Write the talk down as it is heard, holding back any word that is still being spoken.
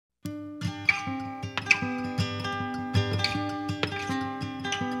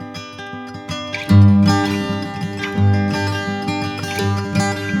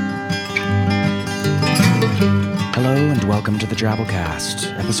Welcome to the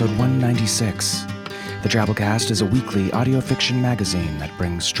Drabblecast, episode 196. The Drabblecast is a weekly audio fiction magazine that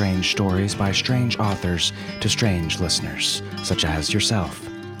brings strange stories by strange authors to strange listeners, such as yourself.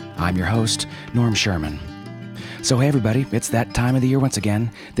 I'm your host, Norm Sherman. So hey everybody, it's that time of the year once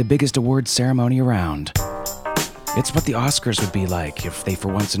again, the biggest awards ceremony around. It's what the Oscars would be like if they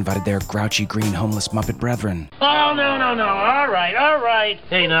for once invited their grouchy green homeless Muppet brethren. Oh, no. All right.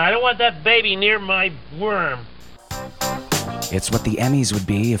 Hey, now, I don't want that baby near my worm. It's what the Emmys would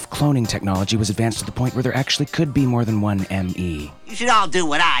be if cloning technology was advanced to the point where there actually could be more than one M.E. You should all do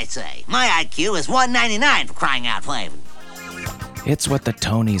what I say. My IQ is 199 for crying out loud. It's what the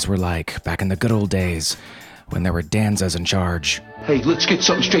Tonys were like back in the good old days when there were Danzas in charge. Hey, let's get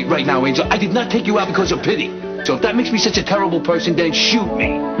something straight right now, Angel. I did not take you out because of pity. So if that makes me such a terrible person, then shoot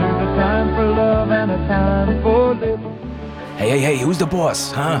me. Hey, who's the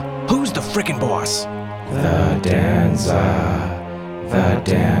boss, huh? Who's the frickin' boss? The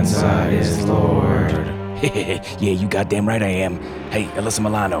Danza is Lord. Yeah, you goddamn right I am. Hey, Alyssa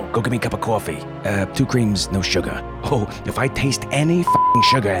Milano, go get me a cup of coffee. 2 creams, no sugar. Oh, if I taste any f***ing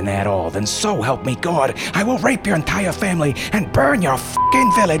sugar in that at all, then so help me God, I will rape your entire family and burn your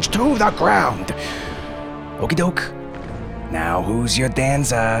f***ing village to the ground. Okie doke. Now who's your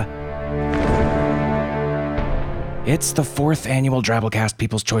Danza? It's the 4th annual Drabblecast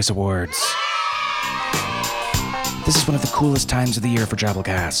People's Choice Awards. This is one of the coolest times of the year for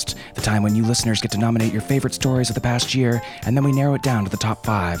Drabblecast, the time when you listeners get to nominate your favorite stories of the past year, and then we narrow it down to the top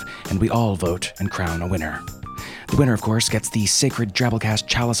 5, and we all vote and crown a winner. The winner, of course, gets the sacred Drabblecast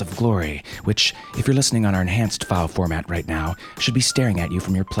Chalice of Glory, which, if you're listening on our enhanced file format right now, should be staring at you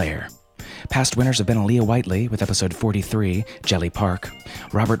from your player. Past winners have been Aaliyah Whiteley with episode 43, Jelly Park,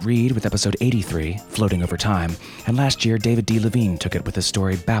 Robert Reed with episode 83, Floating Over Time, and last year David D. Levine took it with his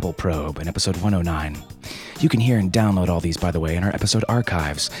story Babel Probe in episode 109. You can hear and download all these, by the way, in our episode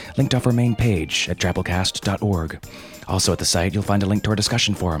archives, linked off our main page at drabblecast.org. Also at the site, you'll find a link to our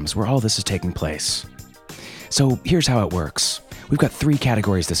discussion forums where all this is taking place. So here's how it works. We've got 3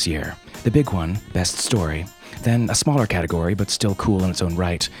 categories this year. The big one, Best Story. Then a smaller category, but still cool in its own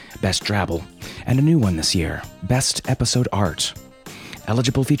right, Best Drabble. And a new one this year, Best Episode Art.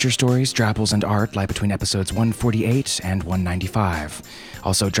 Eligible feature stories, Drabbles, and art lie between episodes 148 and 195.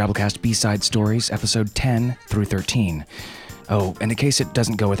 Also, Drabblecast B-side stories, episode 10 through 13. Oh, and in case it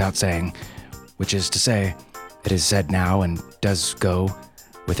doesn't go without saying, which is to say, it is said now and does go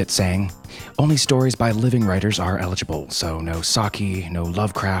with it saying, only stories by living writers are eligible, so no Saki, no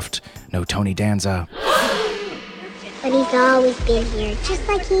Lovecraft, no Tony Danza. But he's always been here, just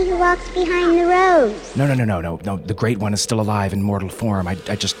like he who walks behind the rose. No, the great one is still alive in mortal form. I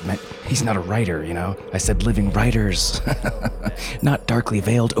just meant he's not a writer, you know? I said living writers, not darkly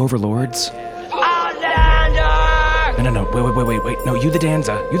veiled overlords. Outlander! No, wait. No, you the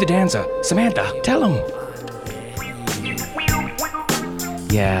Danza. Samantha, tell him.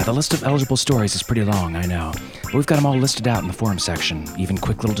 Yeah, the list of eligible stories is pretty long, I know. But we've got them all listed out in the forum section, even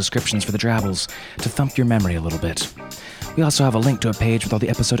quick little descriptions for the Drabbles, to thump your memory a little bit. We also have a link to a page with all the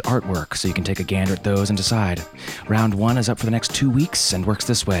episode artwork, so you can take a gander at those and decide. Round 1 is up for the next 2 weeks and works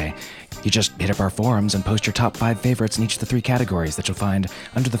this way. You just hit up our forums and post your top 5 favorites in each of the 3 categories that you'll find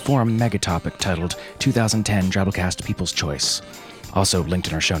under the forum megatopic titled 2010 Drabblecast People's Choice. Also linked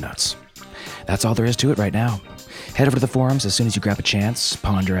in our show notes. That's all there is to it right now. Head over to the forums as soon as you grab a chance,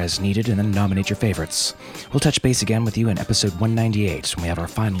 ponder as needed, and then nominate your favorites. We'll touch base again with you in episode 198 when we have our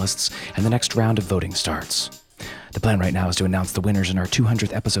finalists and the next round of voting starts. The plan right now is to announce the winners in our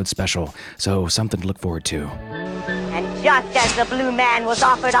 200th episode special, so something to look forward to. And just as the blue man was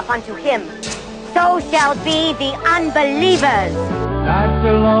offered up unto him, so shall be the unbelievers. Like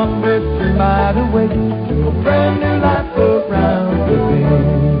the long mystery might await, a brand new life around the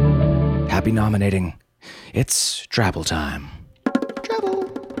bend. Happy nominating. It's Drabble time.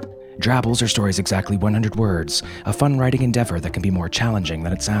 Drabbles are stories exactly 100 words, a fun writing endeavor that can be more challenging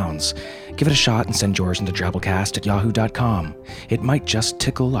than it sounds. Give it a shot and send yours into drabblecast@yahoo.com. It might just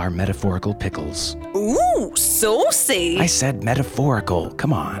tickle our metaphorical pickles. Ooh, saucy! I said metaphorical,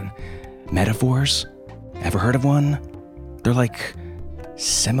 come on. Metaphors? Ever heard of one? They're like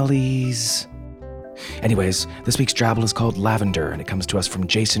similes. Anyways, this week's Drabble is called Lavender, and it comes to us from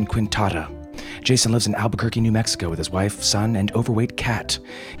Jason Quintana. Jason lives in Albuquerque, New Mexico with his wife, son, and overweight cat.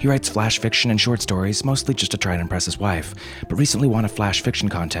 He writes flash fiction and short stories, mostly just to try and impress his wife, but recently won a flash fiction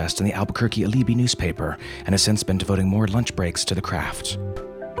contest in the Albuquerque Alibi newspaper and has since been devoting more lunch breaks to the craft.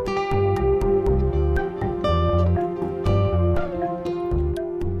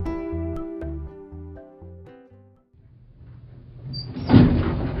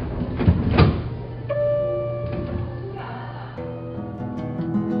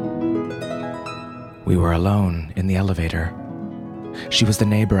 We were alone in the elevator. She was the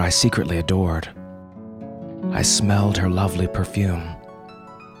neighbor I secretly adored. I smelled her lovely perfume.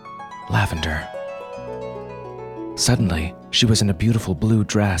 Lavender. Suddenly, she was in a beautiful blue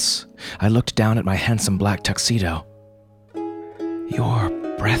dress. I looked down at my handsome black tuxedo. "You're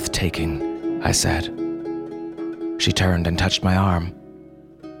breathtaking," I said. She turned and touched my arm.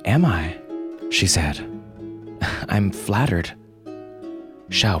 "Am I?" she said. "I'm flattered.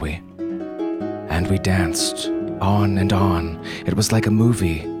 Shall we?" And we danced, on and on. It was like a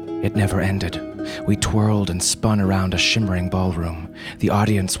movie. It never ended. We twirled and spun around a shimmering ballroom. The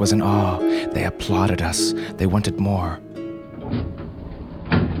audience was in awe. They applauded us. They wanted more.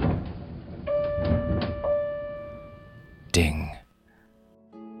 Ding.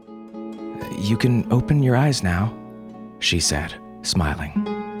 "You can open your eyes now," she said, smiling.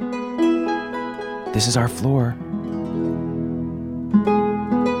 "This is our floor."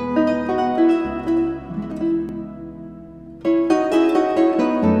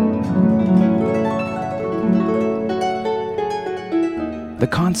 The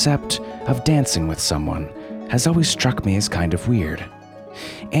concept of dancing with someone has always struck me as kind of weird.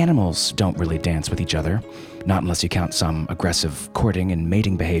 Animals don't really dance with each other, not unless you count some aggressive courting and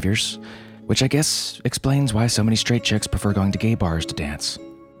mating behaviors, which I guess explains why so many straight chicks prefer going to gay bars to dance.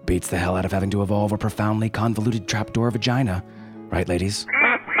 Beats the hell out of having to evolve a profoundly convoluted trapdoor vagina. Right, ladies?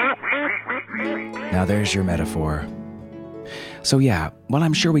 Now there's your metaphor. So yeah, while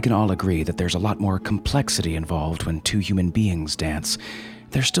I'm sure we can all agree that there's a lot more complexity involved when two human beings dance,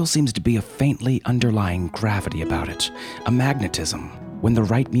 there still seems to be a faintly underlying gravity about it, a magnetism, when the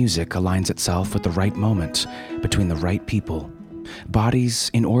right music aligns itself with the right moment, between the right people.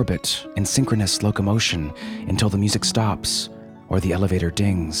 Bodies in orbit, in synchronous locomotion, until the music stops, or the elevator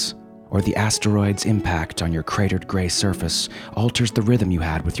dings, or the asteroid's impact on your cratered gray surface alters the rhythm you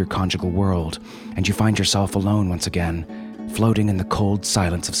had with your conjugal world, and you find yourself alone once again, floating in the cold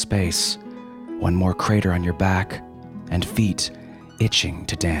silence of space. One more crater on your back, and feet itching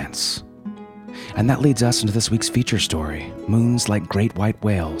to dance. And that leads us into this week's feature story, Moons Like Great White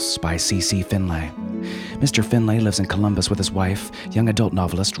Whales by C.C. Finlay. Mr. Finlay lives in Columbus with his wife, young adult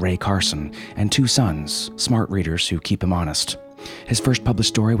novelist Ray Carson, and 2 sons, smart readers who keep him honest. His first published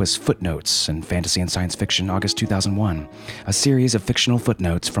story was Footnotes in Fantasy and Science Fiction, August 2001, a series of fictional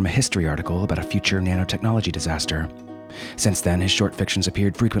footnotes from a history article about a future nanotechnology disaster. Since then, his short fictions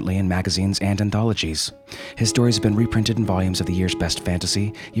appeared frequently in magazines and anthologies. His stories have been reprinted in volumes of the year's Best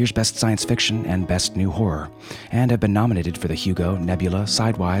Fantasy, year's Best Science Fiction, and Best New Horror, and have been nominated for the Hugo, Nebula,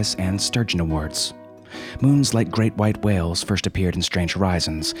 Sidewise, and Sturgeon Awards. Moons Like Great White Whales first appeared in Strange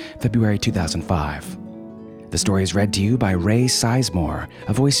Horizons, February 2005. The story is read to you by Ray Sizemore,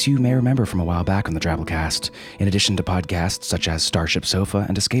 a voice you may remember from a while back on the Drabblecast, in addition to podcasts such as Starship Sofa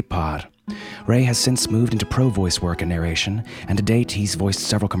and Escape Pod. Ray has since moved into pro voice work and narration, and to date he's voiced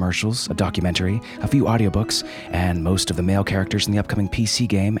several commercials, a documentary, a few audiobooks, and most of the male characters in the upcoming PC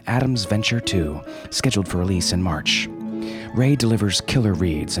game Adam's Venture 2, scheduled for release in March. Ray delivers killer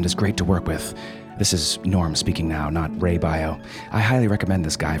reads and is great to work with. This is Norm speaking now, not Ray Bio. I highly recommend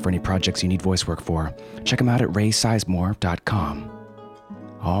this guy for any projects you need voice work for. Check him out at raysizemore.com.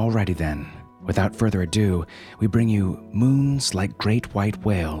 Alrighty then, without further ado, we bring you Moons Like Great White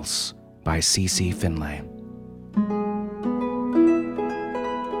Whales by C.C. Finlay.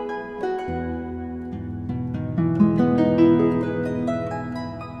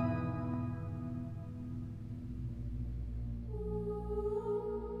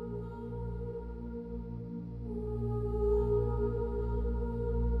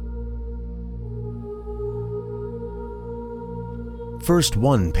 First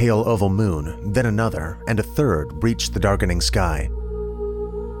one pale oval moon, then another, and a third reached the darkening sky.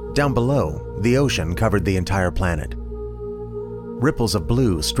 Down below, the ocean covered the entire planet. Ripples of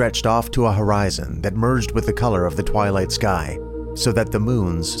blue stretched off to a horizon that merged with the color of the twilight sky, so that the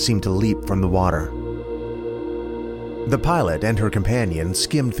moons seemed to leap from the water. The pilot and her companion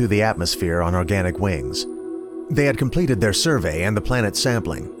skimmed through the atmosphere on organic wings. They had completed their survey and the planet's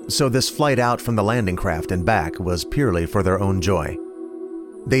sampling, so this flight out from the landing craft and back was purely for their own joy.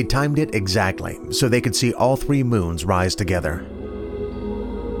 They timed it exactly, so they could see all 3 moons rise together.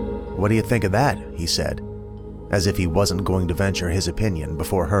 "What do you think of that?" he said, as if he wasn't going to venture his opinion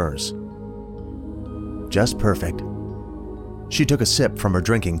before hers. "Just perfect." She took a sip from her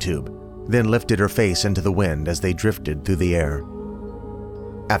drinking tube, then lifted her face into the wind as they drifted through the air.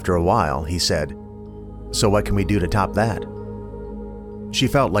 After a while, he said, "So what can we do to top that?" She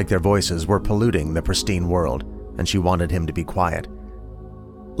felt like their voices were polluting the pristine world, and she wanted him to be quiet.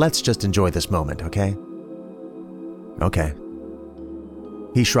 "Let's just enjoy this moment, okay?" "Okay."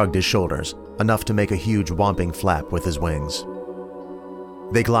 He shrugged his shoulders, enough to make a huge whomping flap with his wings.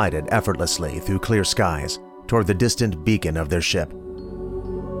 They glided effortlessly through clear skies toward the distant beacon of their ship.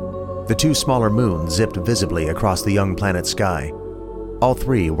 The two smaller moons zipped visibly across the young planet's sky. All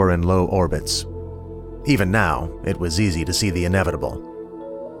three were in low orbits. Even now, it was easy to see the inevitable.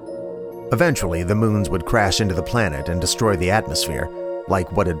 Eventually, the moons would crash into the planet and destroy the atmosphere,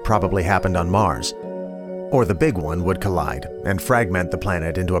 like what had probably happened on Mars. Or the big one would collide and fragment the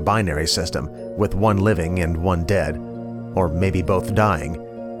planet into a binary system with one living and one dead, or maybe both dying,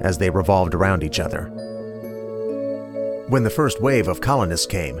 as they revolved around each other. When the first wave of colonists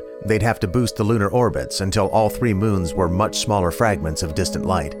came, they'd have to boost the lunar orbits until all three moons were much smaller fragments of distant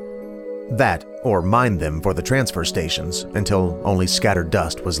light. That, or mine them for the transfer stations until only scattered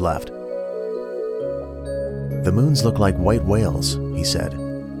dust was left. "The moons look like white whales," he said.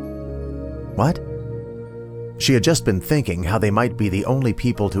 "What?" She had just been thinking how they might be the only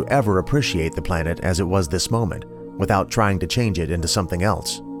people to ever appreciate the planet as it was this moment, without trying to change it into something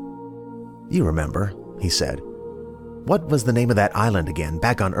else. "You remember," he said. "What was the name of that island again,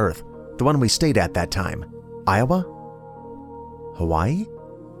 back on Earth? The one we stayed at that time? Iowa? Hawaii?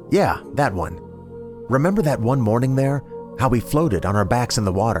 Yeah, that one. Remember that one morning there? How we floated on our backs in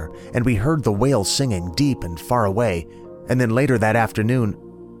the water, and we heard the whales singing deep and far away, and then later that afternoon,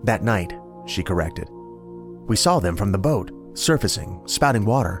 that night," she corrected. "We saw them from the boat, surfacing, spouting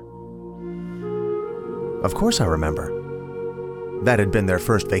water." Of course I remember. That had been their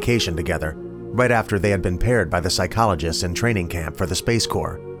first vacation together, right after they had been paired by the psychologists in training camp for the Space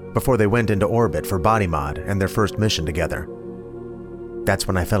Corps, before they went into orbit for body mod and their first mission together. "That's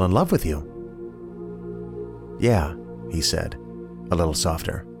when I fell in love with you." "Yeah," he said, a little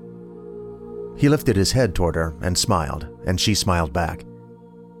softer. He lifted his head toward her and she smiled back.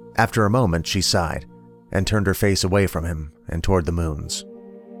 After a moment, she sighed and turned her face away from him and toward the moons.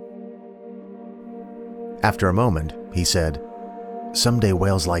 After a moment, he said, "Someday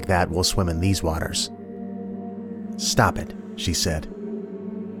whales like that will swim in these waters." "Stop it," she said.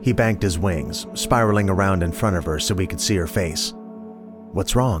 He banked his wings, spiraling around in front of her so he could see her face.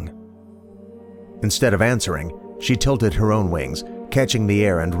 "What's wrong?" Instead of answering, she tilted her own wings, catching the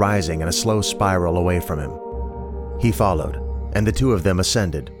air and rising in a slow spiral away from him. He followed, and the two of them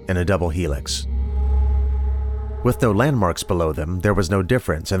ascended in a double helix. With no landmarks below them, there was no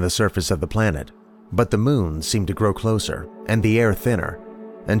difference in the surface of the planet, but the moon seemed to grow closer and the air thinner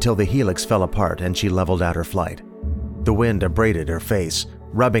until the helix fell apart and she leveled out her flight. The wind abraded her face,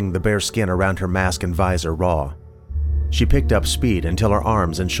 rubbing the bare skin around her mask and visor raw. She picked up speed until her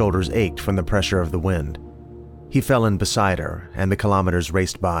arms and shoulders ached from the pressure of the wind. He fell in beside her and the kilometers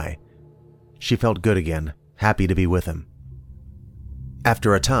raced by. She felt good again, happy to be with him.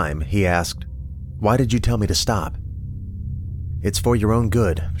 After a time, he asked, "Why did you tell me to stop?" "It's for your own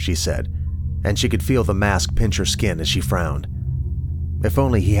good," she said, and she could feel the mask pinch her skin as she frowned. If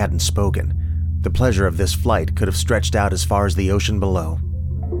only he hadn't spoken, the pleasure of this flight could have stretched out as far as the ocean below.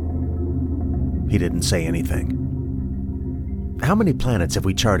 He didn't say anything. "How many planets have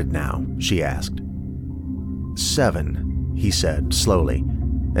we charted now?" she asked. 7, he said slowly,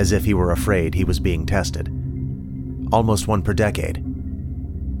 as if he were afraid he was being tested. "Almost one per decade."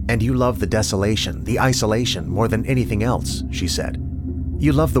 "And you love the desolation, the isolation, more than anything else," she said.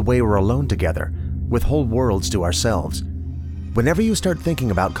 "You love the way we're alone together, with whole worlds to ourselves. Whenever you start thinking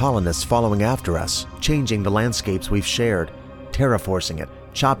about colonists following after us, changing the landscapes we've shared, terraforcing it,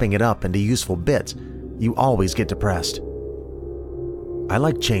 chopping it up into useful bits, you always get depressed." "I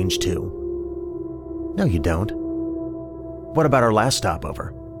like change too." "No, you don't." "What about our last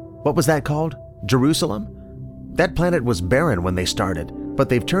stopover? What was that called? Jerusalem? That planet was barren when they started, but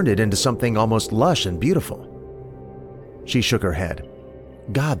they've turned it into something almost lush and beautiful." She shook her head.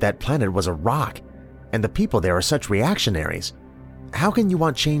 "God, that planet was a rock, and the people there are such reactionaries. How can you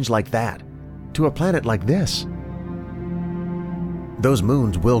want change like that, to a planet like this?" "Those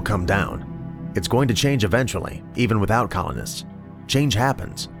moons will come down. It's going to change eventually, even without colonists. Change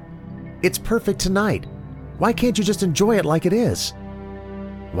happens. It's perfect tonight. Why can't you just enjoy it like it is?"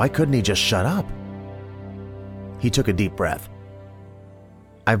 Why couldn't he just shut up? He took a deep breath.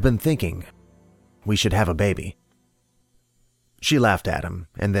 "I've been thinking we should have a baby." She laughed at him,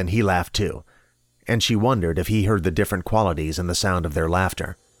 and then he laughed too, and she wondered if he heard the different qualities in the sound of their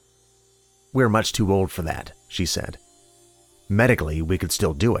laughter. "We're much too old for that," she said. "Medically, we could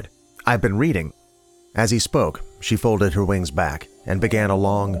still do it. I've been reading." As he spoke, she folded her wings back and began a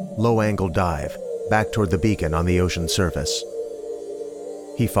long, low-angle dive back toward the beacon on the ocean surface.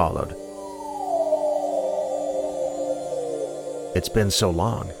 He followed. "It's been so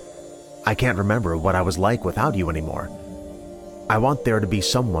long. I can't remember what I was like without you anymore. I want there to be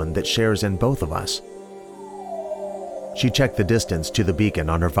someone that shares in both of us. She checked the distance to the beacon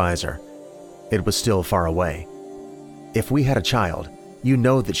on her visor. It was still far away. If we had a child, you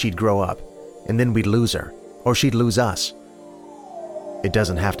know that she'd grow up, and then we'd lose her, or she'd lose us. It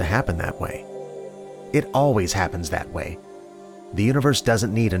doesn't have to happen that way. It always happens that way. The universe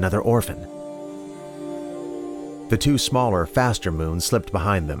doesn't need another orphan. The two smaller, faster moons slipped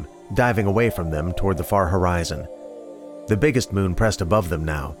behind them, diving away from them toward the far horizon. The biggest moon pressed above them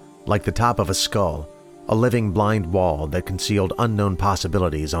now, like the top of a skull, a living blind wall that concealed unknown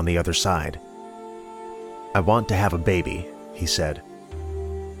possibilities on the other side. I want to have a baby, he said.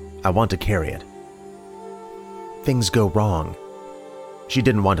 I want to carry it. Things go wrong. She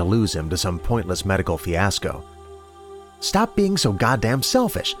didn't want to lose him to some pointless medical fiasco. Stop being so goddamn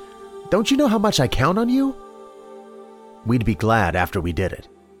selfish. Don't you know how much I count on you? We'd be glad after we did it.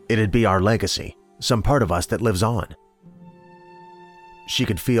 It'd be our legacy, some part of us that lives on. She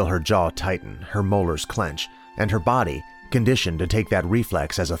could feel her jaw tighten, her molars clench, and her body, conditioned to take that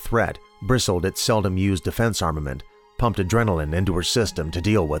reflex as a threat, bristled its seldom-used defense armament, pumped adrenaline into her system to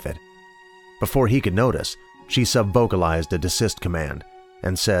deal with it. Before he could notice, she sub-vocalized a desist command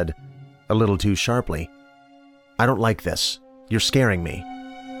and said, a little too sharply, I don't like this. You're scaring me.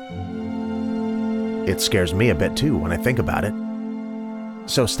 It scares me a bit too when I think about it.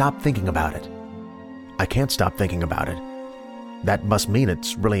 So stop thinking about it. I can't stop thinking about it. That must mean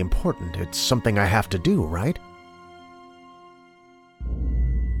it's really important. It's something I have to do, right?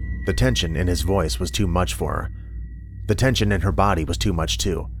 The tension in his voice was too much for her. The tension in her body was too much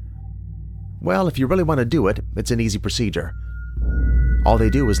too. Well, if you really want to do it, it's an easy procedure. All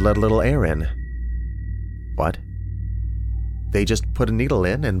they do is let a little air in. What? They just put a needle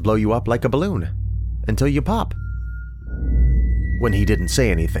in and blow you up like a balloon, until you pop. When he didn't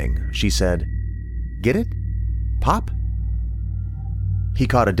say anything, she said, Get it? Pop? He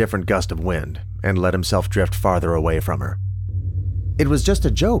caught a different gust of wind and let himself drift farther away from her. It was just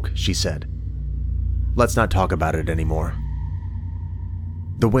a joke, she said. Let's not talk about it anymore.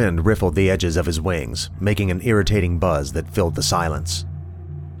 The wind riffled the edges of his wings, making an irritating buzz that filled the silence.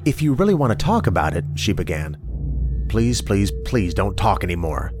 If you really want to talk about it, she began. Please, please, please don't talk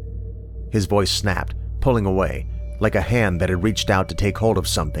anymore. His voice snapped, pulling away, like a hand that had reached out to take hold of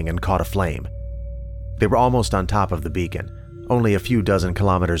something and caught a flame. They were almost on top of the beacon, only a few dozen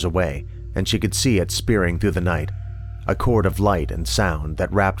kilometers away, and she could see it spearing through the night, a cord of light and sound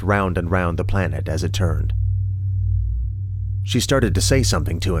that wrapped round and round the planet as it turned. She started to say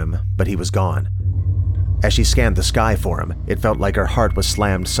something to him, but he was gone. As she scanned the sky for him, it felt like her heart was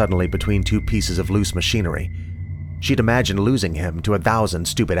slammed suddenly between two pieces of loose machinery. She'd imagined losing him to 1,000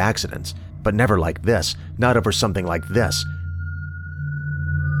 stupid accidents, but never like this, not over something like this.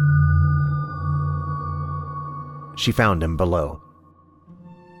 She found him below.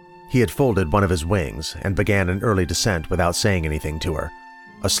 He had folded one of his wings and began an early descent without saying anything to her,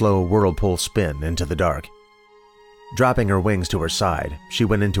 a slow whirlpool spin into the dark. Dropping her wings to her side, she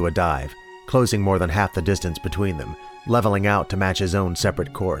went into a dive, closing more than half the distance between them, leveling out to match his own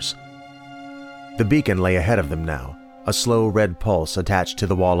separate course. The beacon lay ahead of them now, a slow red pulse attached to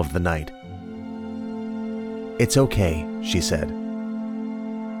the wall of the night. It's okay, she said.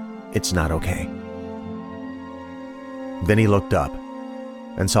 It's not okay. Then he looked up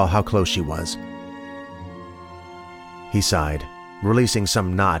and saw how close she was. He sighed, releasing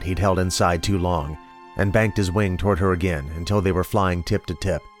some knot he'd held inside too long, and banked his wing toward her again until they were flying tip to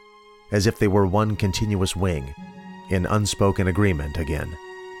tip, as if they were one continuous wing, in unspoken agreement again.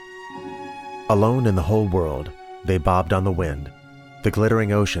 Alone in the whole world, they bobbed on the wind, the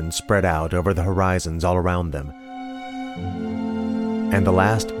glittering ocean spread out over the horizons all around them, and the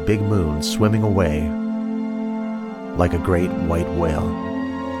last big moon swimming away like a great white whale.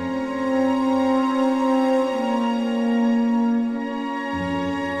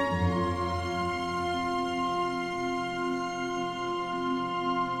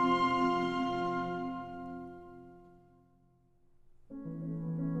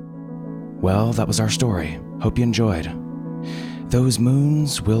 Well, that was our story. Hope you enjoyed. Those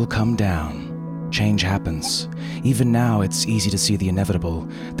moons will come down. Change happens. Even now, it's easy to see the inevitable,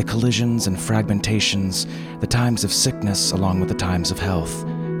 the collisions and fragmentations, the times of sickness along with the times of health,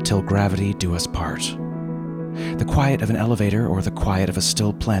 till gravity do us part. The quiet of an elevator or the quiet of a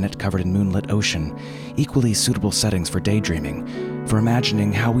still planet covered in moonlit ocean, equally suitable settings for daydreaming, for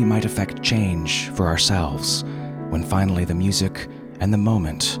imagining how we might affect change for ourselves, when finally the music and the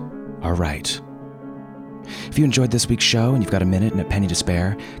moment are right. If you enjoyed this week's show and you've got a minute and a penny to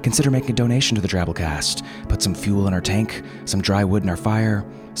spare, consider making a donation to the Drabblecast. Put some fuel in our tank, some dry wood in our fire,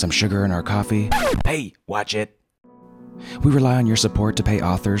 some sugar in our coffee. Hey, watch it! We rely on your support to pay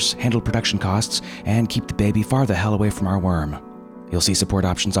authors, handle production costs, and keep the baby far the hell away from our worm. You'll see support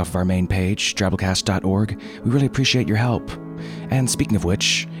options off of our main page, drabblecast.org. We really appreciate your help. And speaking of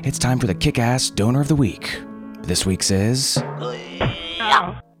which, it's time for the kick-ass donor of the week. This week's is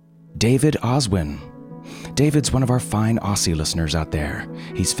David Oswin. David's one of our fine Aussie listeners out there.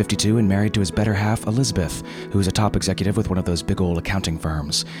 He's 52 and married to his better half, Elizabeth, who's a top executive with one of those big old accounting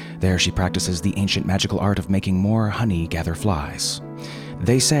firms. There she practices the ancient magical art of making more honey gather flies.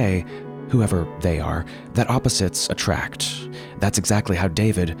 They say, whoever they are, that opposites attract. That's exactly how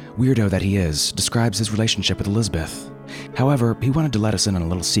David, weirdo that he is, describes his relationship with Elizabeth. However, he wanted to let us in on a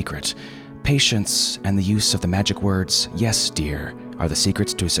little secret. Patience and the use of the magic words, "yes, dear," are the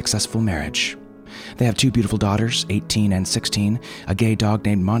secrets to a successful marriage. They have 2 beautiful daughters, 18 and 16, a gay dog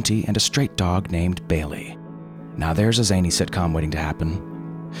named Monty, and a straight dog named Bailey. Now there's a zany sitcom waiting to happen.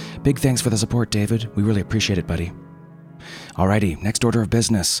 Big thanks for the support, David. We really appreciate it, buddy. Alrighty, next order of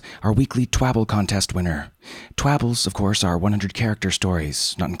business, our weekly Twabble contest winner. Twabbles, of course, are 100-character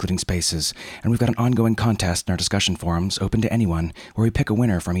stories, not including spaces, and we've got an ongoing contest in our discussion forums, open to anyone, where we pick a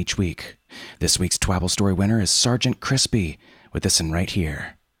winner from each week. This week's Twabble story winner is Sergeant Crispy, with this one right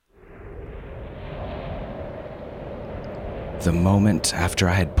here. The moment after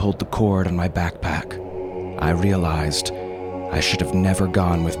I had pulled the cord on my backpack, I realized I should have never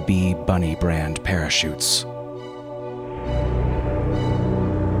gone with Bee Bunny brand parachutes.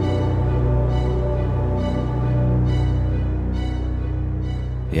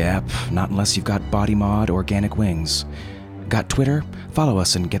 Yep, not unless you've got Body Mod Organic Wings. Got Twitter? Follow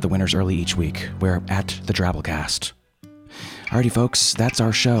us and get the winners early each week. We're at the Drabblecast. Alrighty folks, that's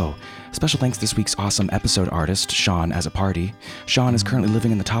our show. Special thanks this week's awesome episode artist, Sean As a Party. Sean is currently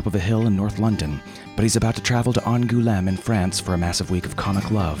living in the top of a hill in North London, but he's about to travel to Angoulême in France for a massive week of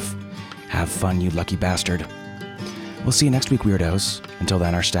comic love. Have fun, you lucky bastard. We'll see you next week, weirdos. Until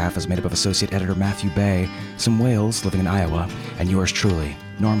then, our staff is made up of Associate Editor Matthew Bay, some whales living in Iowa, and yours truly,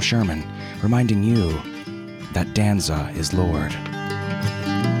 Norm Sherman, reminding you that Danza is Lord.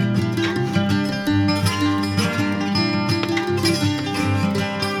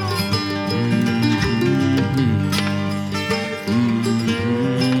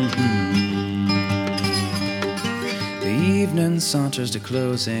 The evening saunters to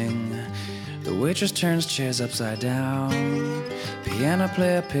closing. The waitress turns chairs upside down. Piano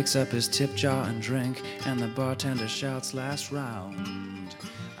player picks up his tip jar and drink, and the bartender shouts last round.